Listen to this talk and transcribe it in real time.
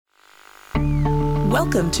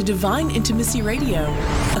Welcome to Divine Intimacy Radio,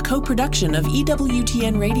 a co-production of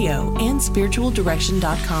EWTN Radio and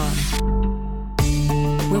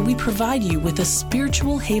SpiritualDirection.com, where we provide you with a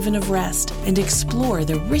spiritual haven of rest and explore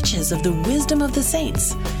the riches of the wisdom of the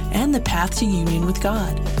saints and the path to union with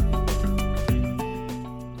God.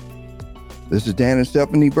 This is Dan and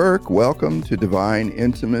Stephanie Burke. Welcome to Divine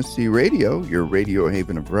Intimacy Radio, your radio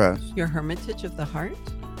haven of rest. Your hermitage of the heart.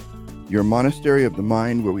 Your monastery of the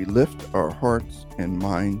mind, where we lift our hearts and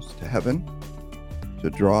minds to heaven, to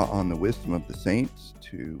draw on the wisdom of the saints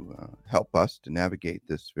to help us to navigate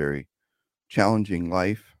this very challenging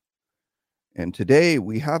life. And today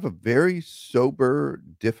we have a very sober,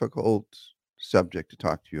 difficult subject to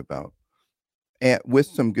talk to you about, and with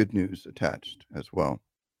some good news attached as well.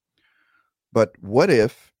 But what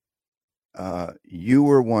if you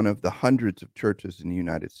were one of the hundreds of churches in the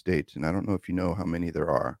United States, and I don't know if you know how many there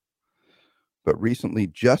are, but recently,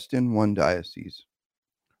 just in one diocese,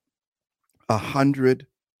 100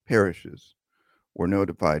 parishes were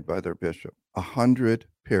notified by their bishop. 100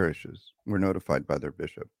 parishes were notified by their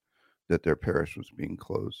bishop that their parish was being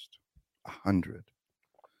closed. 100.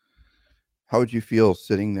 How would you feel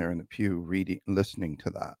sitting there in the pew listening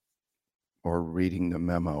to that, or reading the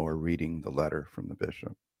memo, or reading the letter from the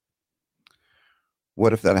bishop?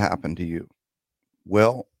 What if that happened to you?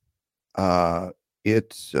 Well,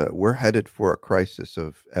 we're headed for a crisis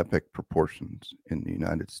of epic proportions in the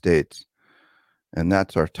United States, and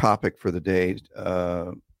that's our topic for the day.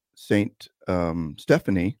 Saint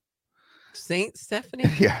Stephanie. Saint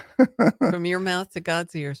Stephanie? Yeah. From your mouth to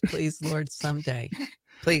God's ears, please, Lord, someday.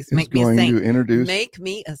 Please make me a going saint. To introduce make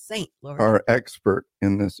me a saint, Lord. Our expert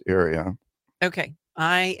in this area. Okay.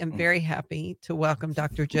 I am very happy to welcome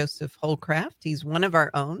Dr. Joseph Hollcraft. He's one of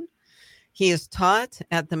our own. He is taught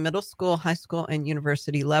at the middle school, high school, and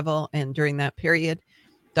university level. And during that period,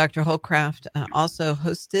 Dr. Hollcraft also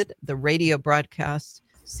hosted the radio broadcast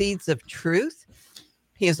Seeds of Truth.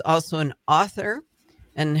 He is also an author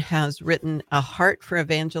and has written A Heart for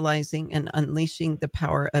Evangelizing and Unleashing the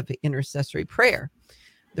Power of Intercessory Prayer.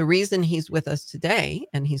 The reason he's with us today,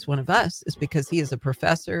 and he's one of us, is because he is a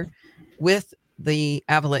professor with the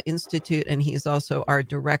Avila Institute, and he is also our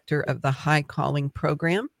director of the High Calling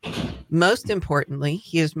program. Most importantly,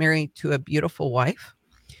 he is married to a beautiful wife,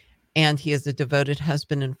 and he is a devoted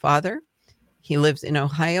husband and father. He lives in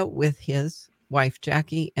Ohio with his wife,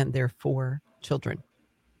 Jackie, and their 4 children.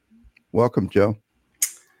 Welcome, Joe.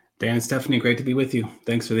 Dan and Stephanie, great to be with you.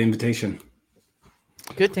 Thanks for the invitation.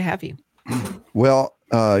 Good to have you. Well,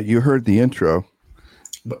 you heard the intro.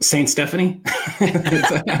 Saint Stephanie.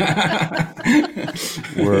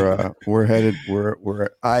 we're headed.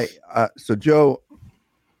 So Joe,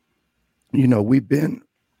 you know, we've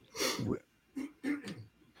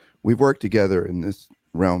worked together in this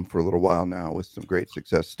realm for a little while now with some great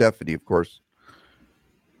success. Stephanie, of course,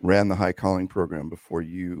 ran the High Calling program before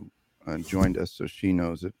you joined us, so she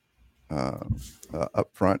knows it up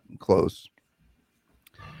front and close.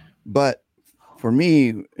 But for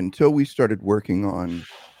me, until we started working on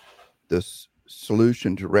this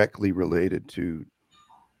solution directly related to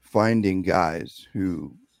finding guys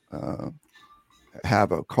who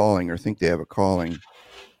have a calling or think they have a calling,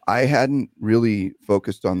 I hadn't really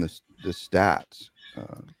focused on the stats.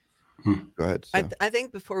 Go ahead, Steph. I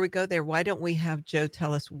think before we go there, why don't we have Joe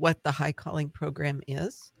tell us what the High Calling program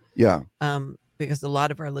is? Yeah. Because a lot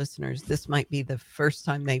of our listeners, this might be the first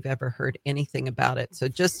time they've ever heard anything about it. So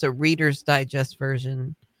just a Reader's Digest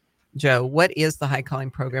version. Joe, what is the High Calling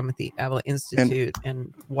program at the Avila Institute,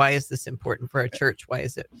 and why is this important for our church? Why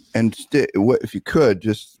is it? And if you could,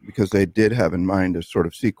 just because they did have in mind a sort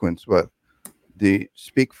of sequence, but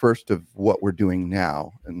speak first of what we're doing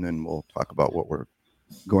now, and then we'll talk about what we're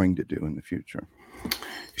going to do in the future.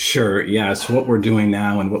 Sure. Yeah. So what we're doing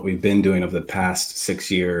now and what we've been doing over the past 6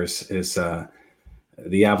 years is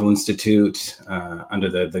the Avila Institute, under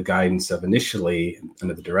the guidance of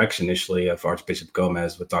under the direction initially of Archbishop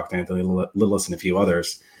Gomez with Dr. Anthony Lillis and a few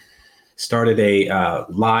others, started a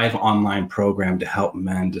live online program to help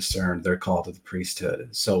men discern their call to the priesthood.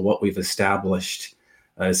 So what we've established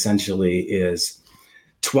essentially is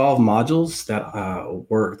 12 modules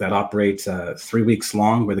that operate 3 weeks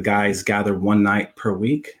long, where the guys gather one night per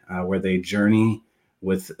week, where they journey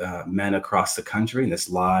with men across the country in this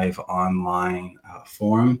live online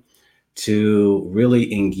forum to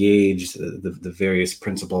really engage the various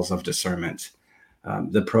principles of discernment.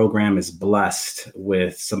 The program is blessed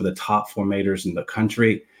with some of the top formators in the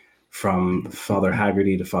country, from Father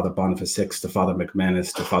Haggerty to Father Boniface VI to Father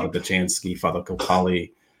McManus to Father Bachansky, Father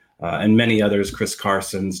Kopali, and many others, Chris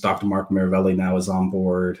Carson's, Dr. Mark Miravelli now is on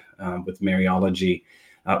board with Mariology.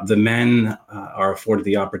 The men are afforded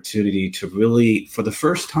the opportunity to really, for the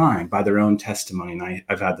first time, by their own testimony, and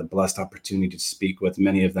I've had the blessed opportunity to speak with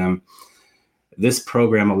many of them. This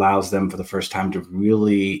program allows them for the first time to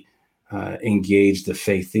really engage the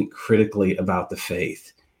faith, think critically about the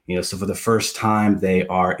faith. So for the first time, they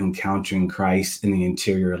are encountering Christ in the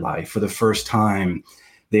interior life. For the first time,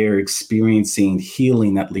 they're experiencing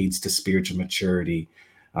healing that leads to spiritual maturity.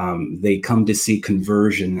 They come to see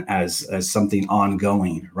conversion as something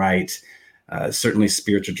ongoing, right? Certainly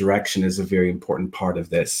spiritual direction is a very important part of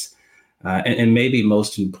this. And maybe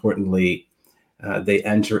most importantly, they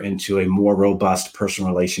enter into a more robust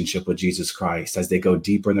personal relationship with Jesus Christ as they go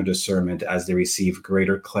deeper in their discernment, as they receive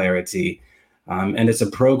greater clarity. And it's a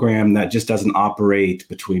program that just doesn't operate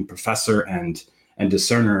between professor and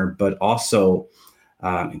discerner, but also,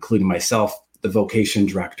 including myself, the vocation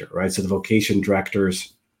director, right? So the vocation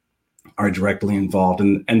directors are directly involved.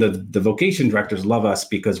 And the vocation directors love us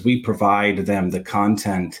because we provide them the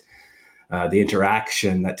content, the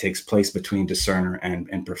interaction that takes place between discerner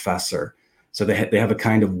and professor. So they have a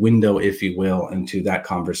kind of window, if you will, into that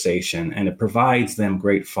conversation. And it provides them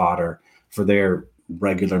great fodder for their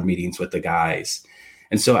regular meetings with the guys.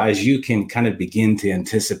 And so as you can kind of begin to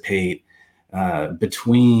anticipate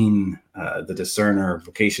between the discerner,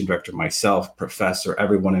 vocation director, myself, professor,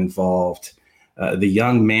 everyone involved, the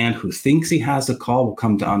young man who thinks he has a call will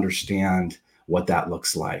come to understand what that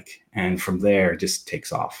looks like. And from there, it just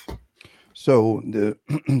takes off. So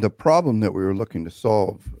the problem that we were looking to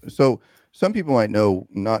solve, so some people might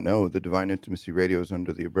not know the Divine Intimacy Radio is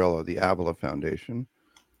under the umbrella of the Avila Foundation,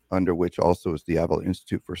 under which also is the Avila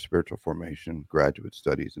Institute for Spiritual Formation, Graduate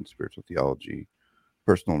Studies in Spiritual Theology,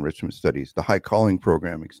 Personal Enrichment Studies. The High Calling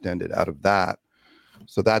program extended out of that.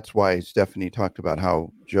 So that's why Stephanie talked about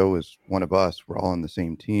how Joe is one of us. We're all on the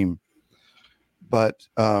same team. But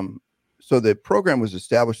so the program was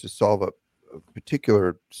established to solve a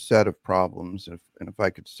particular set of problems. And if I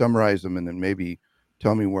could summarize them and then maybe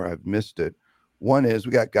tell me where I've missed it. One is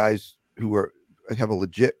we got guys who have a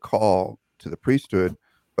legit call to the priesthood,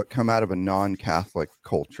 but come out of a non-Catholic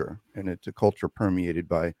culture. And it's a culture permeated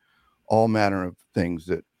by all manner of things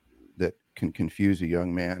that can confuse a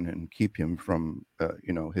young man and keep him from,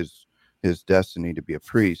 his destiny to be a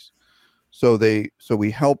priest. So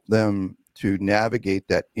we help them to navigate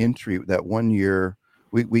that entry, that 1 year.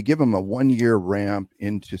 We give them a 1 year ramp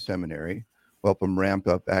into seminary, help them ramp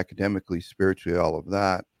up academically, spiritually, all of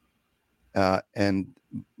that.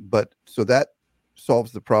 So that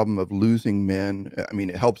solves the problem of losing men. I mean,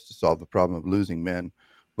 it helps to solve the problem of losing men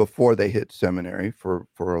before they hit seminary for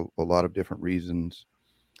a lot of different reasons.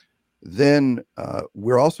 Then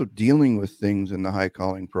we're also dealing with things in the High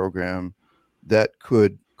Calling program that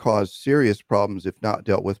could cause serious problems if not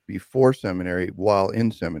dealt with before seminary while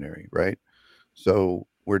in seminary, right? So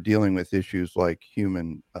we're dealing with issues like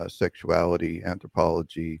human sexuality,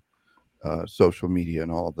 anthropology, social media,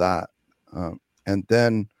 and all of that. And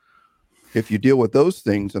then if you deal with those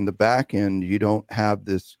things on the back end, you don't have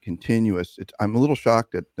this continuous. I'm a little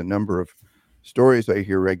shocked at the number of stories I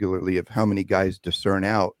hear regularly of how many guys discern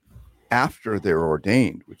out after they're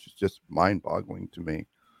ordained, which is just mind-boggling to me.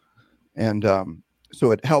 And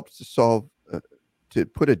so it helps to solve, to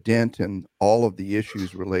put a dent in all of the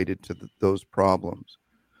issues related to those problems.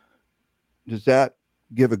 Does that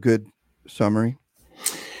give a good summary?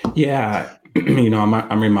 Yeah,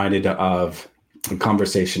 I'm reminded of a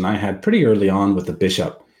conversation I had pretty early on with the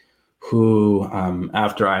bishop who,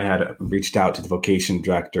 after I had reached out to the vocation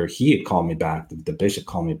director, he had called me back, the bishop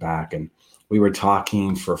called me back, and we were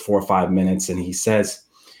talking for 4 or 5 minutes, and he says,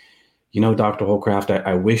 Dr. Hollcraft,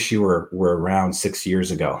 I wish you were around 6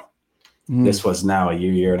 years ago. This was now a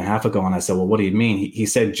year and a half ago. And I said, well, what do you mean? He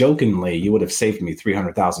said, jokingly, you would have saved me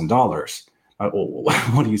 $300,000. Well,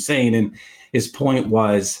 what are you saying? And his point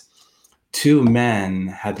was 2 men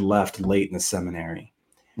had left late in the seminary.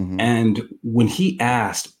 Mm-hmm. And when he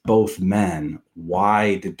asked both men,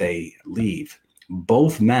 why did they leave?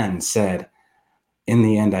 Both men said, in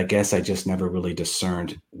the end, I guess I just never really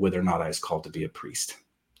discerned whether or not I was called to be a priest.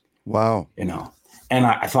 Wow. And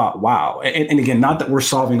I thought, wow. And again, not that we're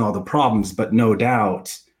solving all the problems, but no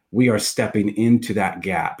doubt we are stepping into that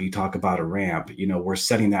gap. You talk about a ramp, we're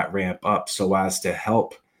setting that ramp up so as to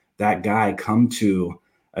help that guy come to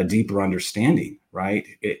a deeper understanding, right?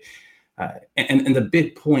 And the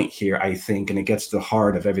big point here, I think, and it gets to the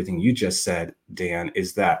heart of everything you just said, Dan,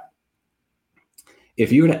 is that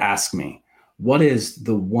if you were to ask me, what is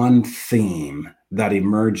the one theme that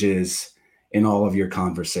emerges in all of your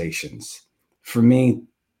conversations? For me,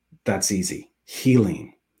 that's easy.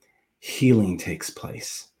 Healing takes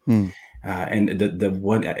place. And the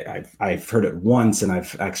one I've heard it once, and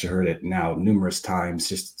I've actually heard it now numerous times.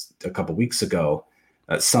 Just a couple weeks ago,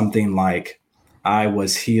 something like, "I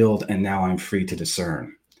was healed, and now I'm free to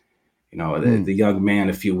discern." The young man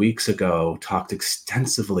a few weeks ago talked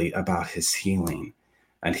extensively about his healing,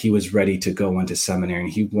 and he was ready to go into seminary,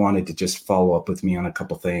 and he wanted to just follow up with me on a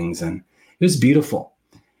couple things, and it was beautiful.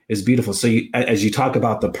 It's beautiful. So as you talk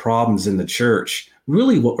about the problems in the church,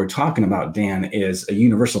 really what we're talking about, Dan, is a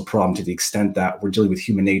universal problem to the extent that we're dealing with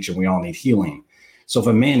human nature and we all need healing. So if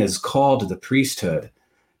a man is called to the priesthood,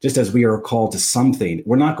 just as we are called to something,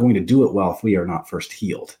 we're not going to do it well if we are not first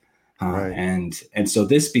healed. Right. And so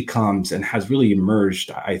this becomes and has really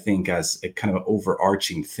emerged, I think, as a kind of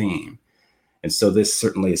overarching theme. And so this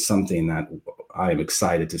certainly is something that I'm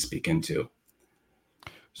excited to speak into.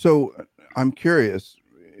 So I'm curious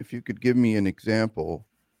if you could give me an example.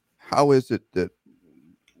 How is it that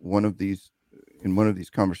in one of these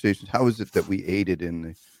conversations, how is it that we aided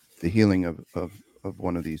in the healing of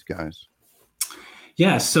one of these guys?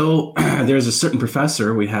 Yeah, so there's a certain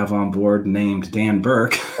professor we have on board named Dan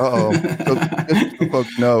Burke. So just so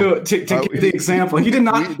folks know, to give the example, he did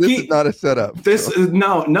not. This is not a setup.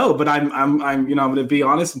 No. But I'm going to be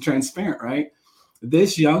honest and transparent, right?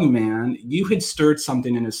 This young man, you had stirred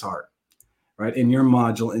something in his heart, right? In your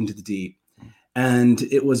module, Into the Deep, and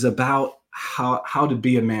it was about how to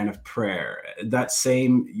be a man of prayer. That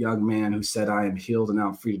same young man who said, "I am healed and now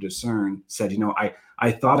I'm free to discern," said,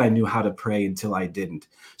 I thought I knew how to pray until I didn't.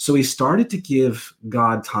 So he started to give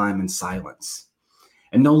God time in silence.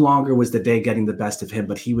 And no longer was the day getting the best of him,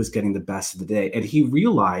 but he was getting the best of the day. And he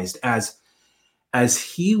realized as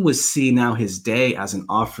he was seeing now his day as an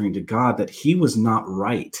offering to God, that he was not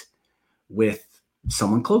right with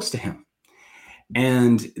someone close to him.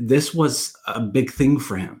 And this was a big thing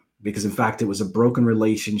for him because, in fact, it was a broken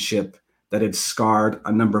relationship that had scarred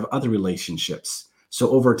a number of other relationships. So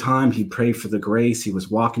over time, he prayed for the grace. He was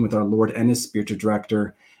walking with our Lord and his spiritual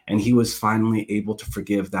director, and he was finally able to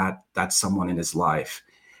forgive that someone in his life.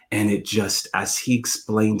 And it just, as he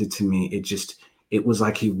explained it to me, it was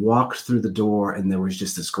like he walked through the door and there was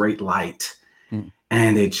just this great light.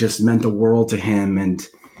 And it just meant the world to him. And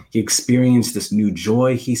he experienced this new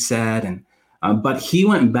joy, he said. And but he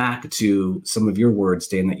went back to some of your words,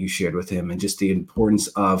 Dan, that you shared with him, and just the importance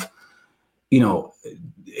of,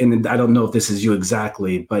 and I don't know if this is you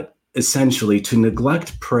exactly, but essentially to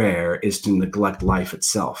neglect prayer is to neglect life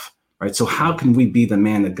itself, right? So how can we be the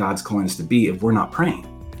man that God's calling us to be if we're not praying?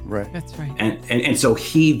 Right. That's right. And so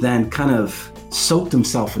he then kind of soaked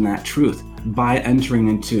himself in that truth by entering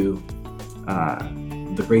into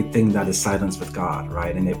the great thing that is silence with God,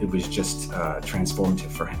 right? And it was just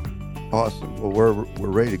transformative for him. Awesome. Well, we're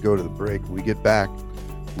ready to go to the break. When we get back,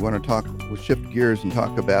 we'll shift gears and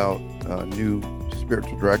talk about a new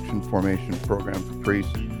spiritual direction formation program for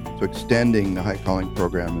priests. So extending the High Calling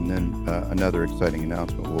program, and then another exciting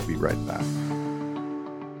announcement. We'll be right back.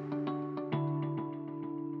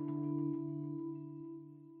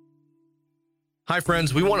 Hi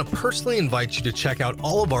friends, we want to personally invite you to check out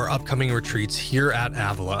all of our upcoming retreats here at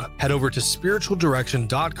Avila. Head over to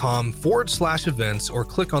spiritualdirection.com/events or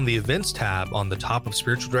click on the events tab on the top of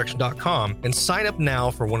spiritualdirection.com and sign up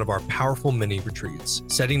now for one of our powerful mini retreats.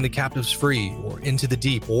 Setting the Captives Free, or Into the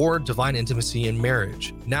Deep, or Divine Intimacy in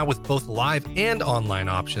Marriage. Now with both live and online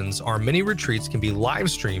options, our mini retreats can be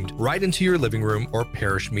live streamed right into your living room or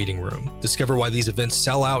parish meeting room. Discover why these events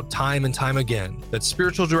sell out time and time again. That's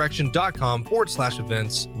spiritualdirection.com/events.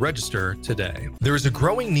 Register today. There is a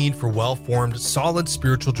growing need for well-formed, solid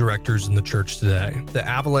spiritual directors in the church today. The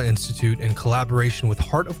Avila Institute, in collaboration with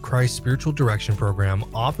Heart of Christ Spiritual Direction Program,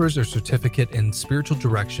 offers a certificate in spiritual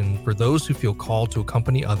direction for those who feel called to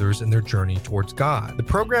accompany others in their journey towards God. The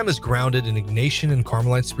program is grounded in Ignatian and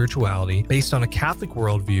Carmelite spirituality, based on a Catholic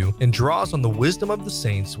worldview, and draws on the wisdom of the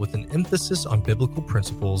saints with an emphasis on biblical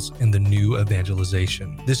principles in the new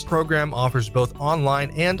evangelization. This program offers both online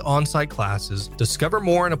and on-site classes. Discover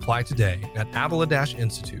more and apply today at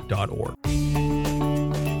avila-institute.org.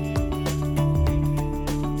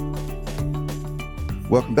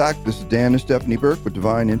 Welcome back. This is Dan and Stephanie Burke with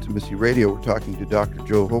Divine Intimacy Radio. We're talking to Dr.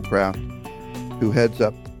 Joe Hollcraft, who heads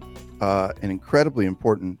up an incredibly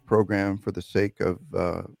important program for the sake of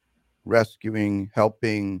rescuing,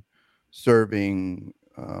 helping, serving,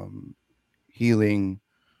 healing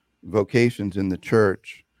vocations in the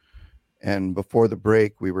church. And before the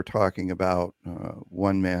break, we were talking about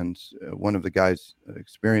one of the guys'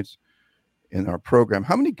 experience in our program.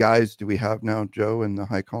 How many guys do we have now, Joe, in the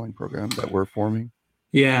High Calling program that we're forming?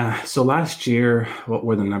 Yeah. So last year, what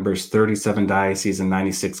were the numbers? 37 dioceses and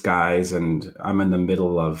 96 guys. And I'm in the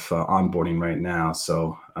middle of onboarding right now.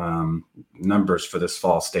 So numbers for this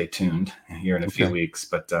fall, stay tuned here in a few weeks.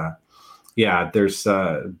 But yeah, there's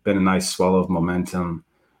been a nice swell of momentum.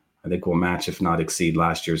 I think we'll match, if not exceed,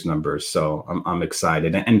 last year's numbers. So I'm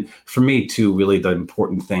excited. And for me, too, really the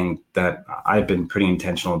important thing that I've been pretty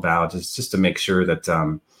intentional about is just to make sure that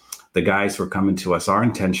the guys who are coming to us are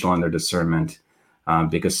intentional in their discernment.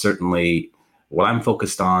 Because certainly what I'm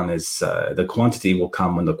focused on is the quantity will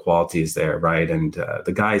come when the quality is there, right? And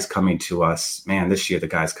the guys coming to us, man, this year the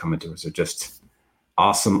guys coming to us are just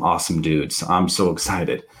awesome dudes. I'm so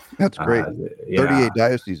excited. That's great. Yeah. 38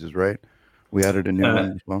 dioceses, right? We added a new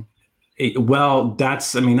one as well.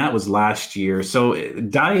 That was last year. So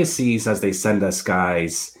dioceses, as they send us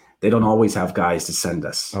guys, they don't always have guys to send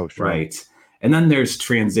us, right? And then there's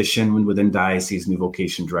transition within dioceses, new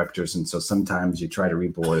vocation directors. And so sometimes you try to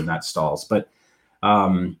reboard and that stalls. But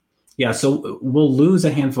so we'll lose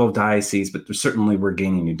a handful of dioceses, but certainly we're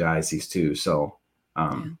gaining new dioceses too. So,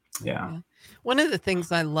 yeah. One of the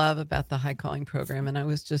things I love about the High Calling program, and I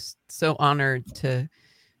was just so honored to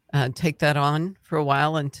take that on for a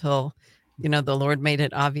while until, the Lord made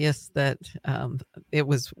it obvious that it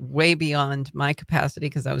was way beyond my capacity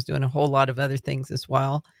because I was doing a whole lot of other things as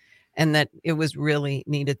well. And that it was really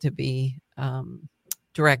needed to be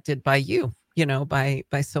directed by you, by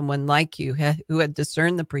someone like you who had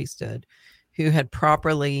discerned the priesthood, who had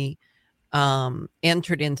properly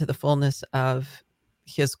entered into the fullness of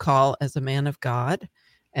his call as a man of God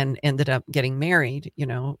and ended up getting married,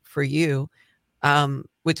 for you,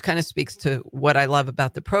 which kind of speaks to what I love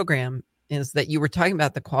about the program is that you were talking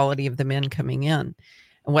about the quality of the men coming in.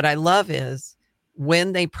 And what I love is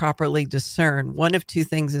when they properly discern, one of two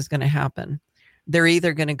things is going to happen. They're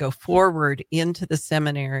either going to go forward into the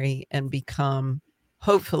seminary and become,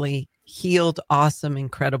 hopefully, healed, awesome,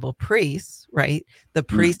 incredible priests, right? The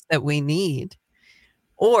priests that we need.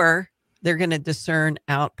 Or they're going to discern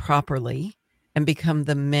out properly and become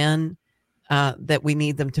the men that we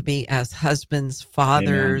need them to be as husbands,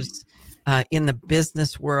 fathers, in the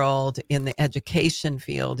business world, in the education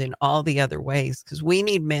field, in all the other ways. Because we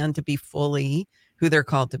need men to be fully who they're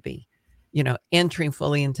called to be, entering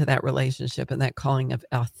fully into that relationship and that calling of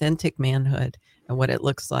authentic manhood and what it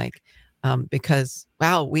looks like. Because,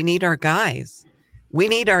 wow, we need our guys. We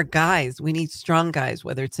need our guys. We need strong guys,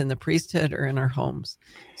 whether it's in the priesthood or in our homes.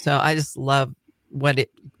 So I just love what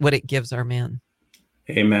it gives our men.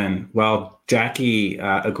 Amen. Well, Jackie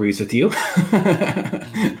agrees with you.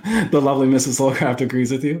 The lovely Mrs. Hollcraft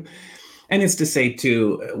agrees with you. And it's to say,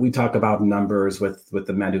 too, we talk about numbers with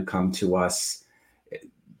the men who come to us.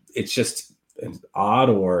 It's just odd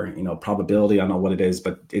or, probability. I don't know what it is,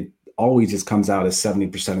 but it always just comes out as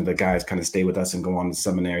 70% of the guys kind of stay with us and go on to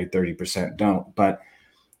seminary, 30% don't. But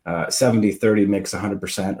 70-30 makes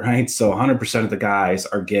 100%, right? So 100% of the guys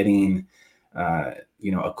are getting,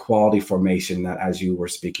 a quality formation that, as you were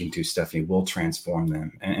speaking to, Stephanie, will transform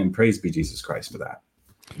them. And praise be Jesus Christ for that.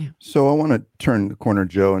 So I want to turn the corner,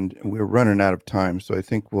 Joe, and we're running out of time. So I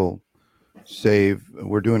think we're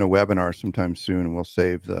doing a webinar sometime soon, and we'll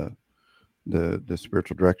save the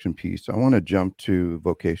spiritual direction piece. I want to jump to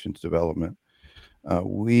vocations development.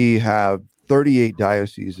 We have 38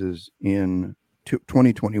 dioceses in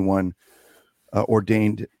 2021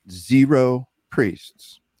 ordained 0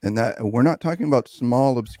 priests. And that we're not talking about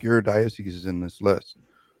small, obscure dioceses in this list.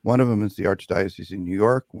 One of them is the Archdiocese in New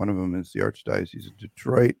York. One of them is the Archdiocese of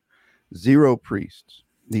Detroit. 0 priests.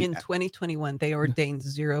 In 2021, they ordained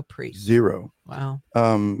 0 priests. 0. Wow.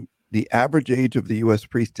 The average age of the U.S.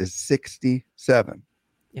 priest is 67.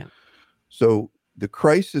 Yeah. So the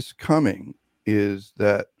crisis coming is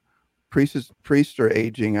that priests are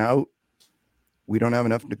aging out. We don't have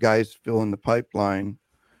enough guys filling the pipeline.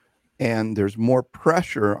 And there's more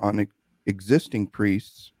pressure on existing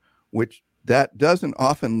priests, which that doesn't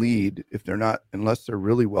often lead, unless they're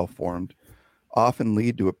really well formed, often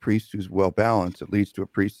lead to a priest who's well balanced. It leads to a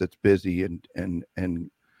priest that's busy and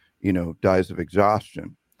dies of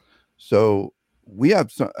exhaustion. So we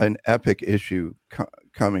have an epic issue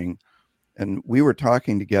coming, and we were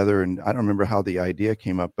talking together, and I don't remember how the idea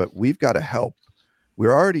came up, but we've got to help.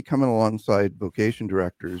 We're already coming alongside vocation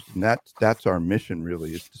directors, and that's our mission,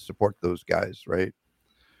 really, is to support those guys, right?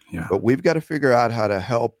 Yeah. But we've got to figure out how to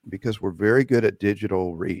help because we're very good at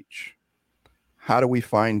digital reach. How do we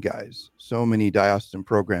find guys? So many diocesan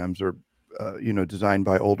programs are, designed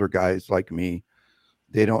by older guys like me.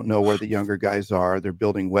 They don't know where the younger guys are. They're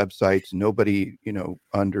building websites. Nobody,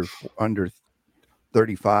 under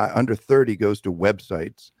 35, under 30 goes to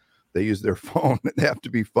websites. They use their phone. They have to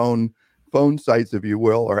be phone phone sites, if you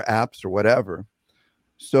will, or apps or whatever.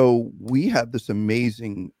 So we have this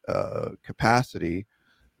amazing capacity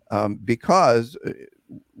because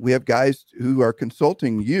we have guys who are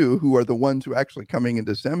consulting you, who are the ones who are actually coming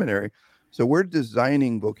into seminary. So we're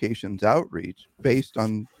designing vocations outreach based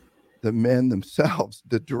on the men themselves,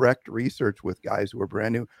 the direct research with guys who are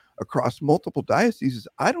brand new across multiple dioceses.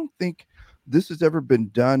 I don't think this has ever been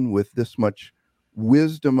done with this much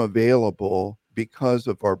wisdom available because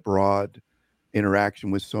of our broad interaction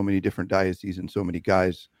with so many different dioceses and so many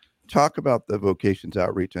guys. Talk about the vocations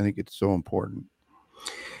outreach. I think it's so important.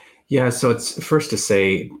 Yeah, so it's first to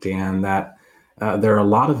say, Dan, that there are a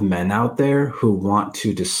lot of men out there who want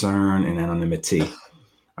to discern in anonymity.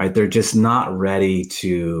 Right? They're just not ready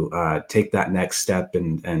to take that next step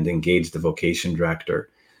and engage the vocation director.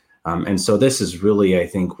 And so this is really, I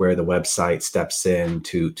think, where the website steps in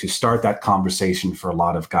to start that conversation for a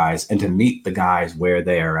lot of guys and to meet the guys where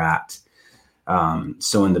they are at.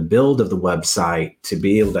 So in the build of the website, to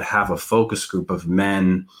be able to have a focus group of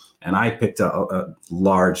men, and I picked a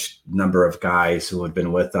large number of guys who had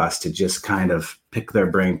been with us to just kind of pick their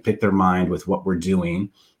brain, pick their mind with what we're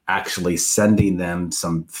doing, actually sending them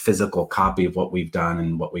some physical copy of what we've done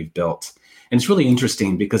and what we've built. And it's really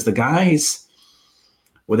interesting because the guys,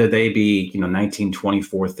 whether they be, 19,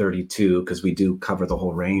 24, 32, because we do cover the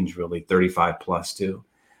whole range, really 35 plus too.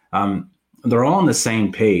 They're all on the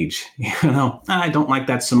same page. I don't like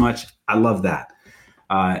that so much. I love that.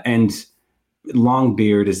 And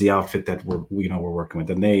Longbeard is the outfit that we're working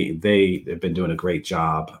with, and they have been doing a great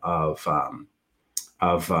job of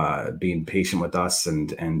being patient with us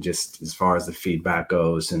and just as far as the feedback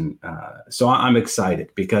goes. And so I'm excited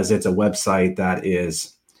because it's a website that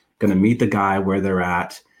is going to meet the guy where they're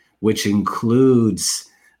at, which includes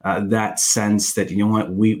that sense that,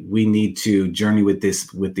 we need to journey with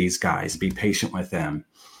these guys, be patient with them.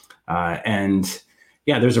 And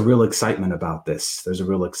yeah, there's a real excitement about this. There's a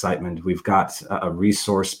real excitement. We've got a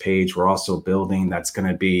resource page we're also building that's going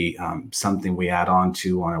to be something we add on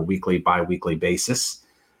to on a weekly, bi-weekly basis.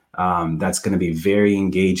 That's going to be very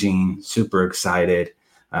engaging, super excited.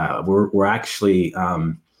 We're actually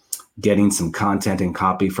getting some content and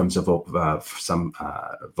copy from some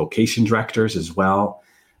vocation directors as well.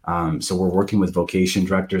 So we're working with vocation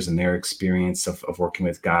directors and their experience of working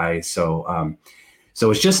with guys. So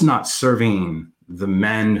it's just not serving the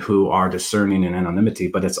men who are discerning in anonymity,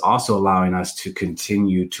 but it's also allowing us to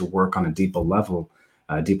continue to work on a deeper level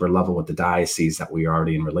with the diocese that we are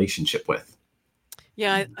already in relationship with.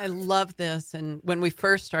 Yeah, I love this. And when we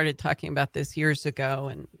first started talking about this years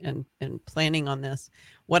ago and planning on this,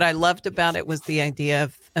 what I loved about it was the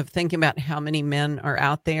idea of thinking about how many men are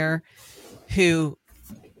out there who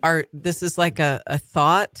are, this is like a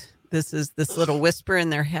thought. This is this little whisper in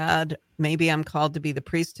their head. Maybe I'm called to be the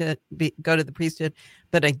priesthood, go to the priesthood,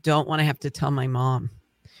 but I don't want to have to tell my mom.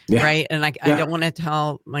 Yeah. Right. And I don't want to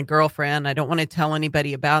tell my girlfriend. I don't want to tell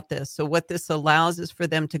anybody about this. So what this allows is for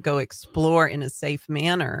them to go explore in a safe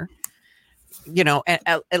manner,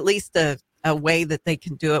 at least a way that they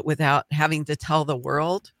can do it without having to tell the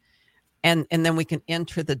world. And then we can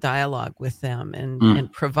enter the dialogue with them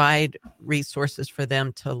and provide resources for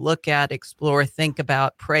them to look at, explore, think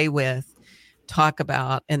about, pray with, talk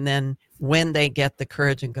about. And then when they get the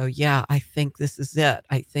courage and go, yeah, I think this is it.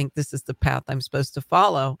 I think this is the path I'm supposed to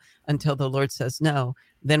follow until the Lord says no,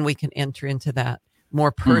 then we can enter into that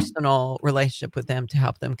more personal relationship with them to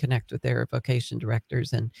help them connect with their vocation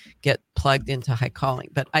directors and get plugged into high calling.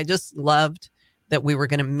 But I just loved that we were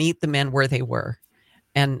going to meet the men where they were.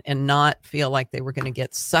 And not feel like they were going to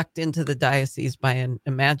get sucked into the diocese by an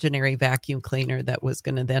imaginary vacuum cleaner that was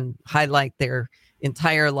going to then highlight their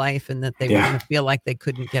entire life and that they were going to feel like they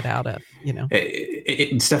couldn't get out of,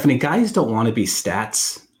 Stephanie, guys don't want to be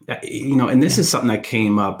stats, and this is something that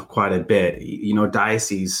came up quite a bit.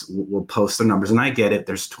 Dioceses will post their numbers, and I get it.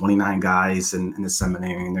 There's 29 guys in the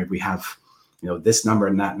seminary, and we have, this number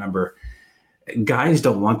and that number. Guys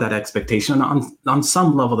don't want that expectation. On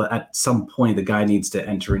some level, that at some point the guy needs to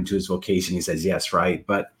enter into his vocation. He says yes, right?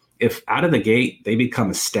 But if out of the gate they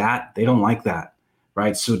become a stat, they don't like that,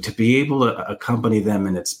 right? So to be able to accompany them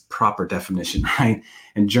in its proper definition, right,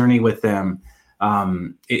 and journey with them,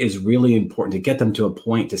 it is really important to get them to a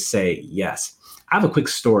point to say yes. I have a quick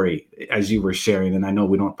story as you were sharing, and I know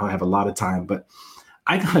we don't probably have a lot of time, but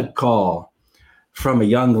I got a call from a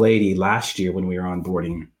young lady last year when we were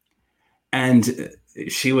onboarding. And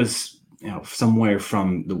she was, somewhere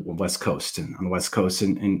from the West Coast and on the West Coast.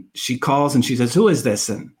 And she calls and she says, "Who is this?"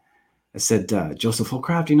 And I said, "Joseph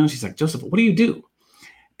Hollcraft." She's like, "Joseph, what do you do?"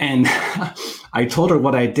 And I told her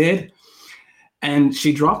what I did. And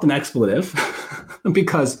she dropped an expletive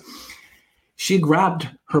because she grabbed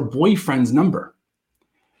her boyfriend's number.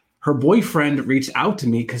 Her boyfriend reached out to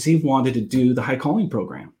me because he wanted to do the High Calling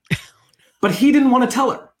program, but he didn't want to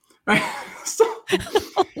tell her. Right? So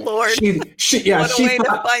Lord, she thought,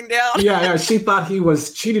 to find out. yeah, she thought he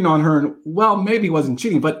was cheating on her, and well, maybe he wasn't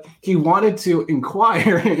cheating, but he wanted to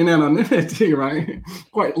inquire in anonymity, right?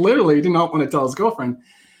 Quite literally, he did not want to tell his girlfriend,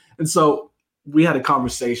 and so we had a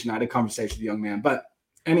conversation. I had a conversation with the young man, but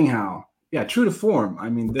anyhow, yeah, true to form. I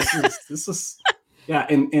mean, this is yeah,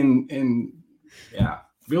 in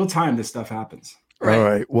real time, this stuff happens. Right. All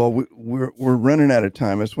right. Well, we're running out of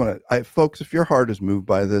time. I just want to, folks, if your heart is moved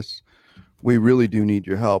by this, we really do need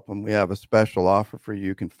your help, and we have a special offer for you.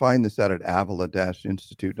 You can find this out at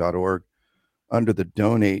avila-institute.org under the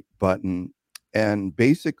donate button. And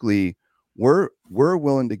basically, we're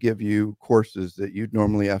willing to give you courses that you'd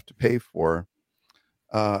normally have to pay for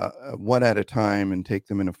one at a time and take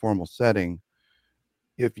them in a formal setting.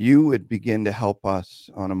 If you would begin to help us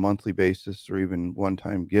on a monthly basis or even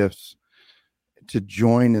one-time gifts to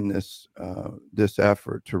join in this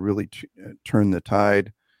effort to really turn the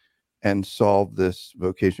tide and solve this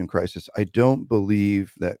vocation crisis. I don't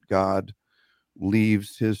believe that God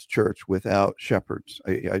leaves his church without shepherds.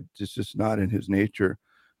 It's just not in his nature.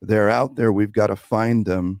 They're out there. We've got to find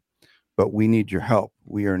them, but we need your help.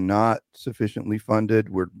 We are not sufficiently funded.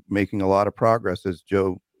 We're making a lot of progress, as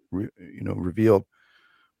Joe revealed.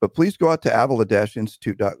 But please go out to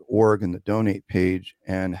avila-institute.org and the donate page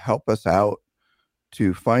and help us out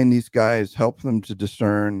to find these guys, help them to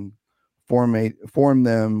discern, form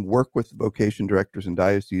them, work with vocation directors and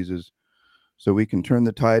dioceses so we can turn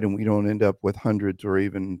the tide and we don't end up with hundreds or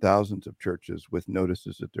even thousands of churches with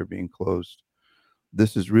notices that they're being closed.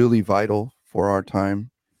 This is really vital for our time,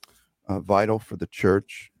 vital for the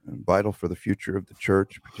church, and vital for the future of the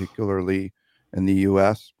church, particularly in the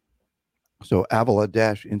U.S. So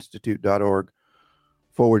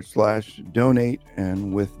avila-institute.org/donate.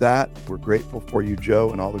 And with that, we're grateful for you,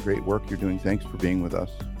 Joe, and all the great work you're doing. Thanks for being with us.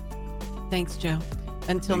 Thanks, Joe.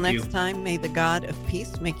 Until next time, may the God of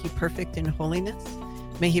peace make you perfect in holiness.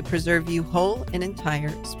 May he preserve you whole and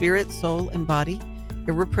entire, spirit, soul, and body,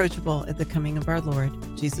 irreproachable at the coming of our Lord,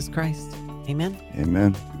 Jesus Christ. Amen.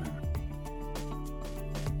 Amen.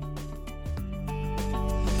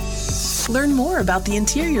 Learn more about the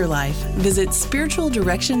interior life. Visit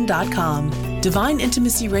spiritualdirection.com. Divine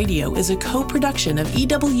Intimacy Radio is a co-production of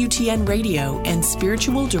EWTN Radio and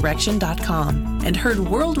spiritualdirection.com and heard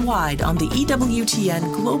worldwide on the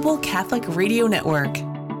EWTN Global Catholic Radio Network.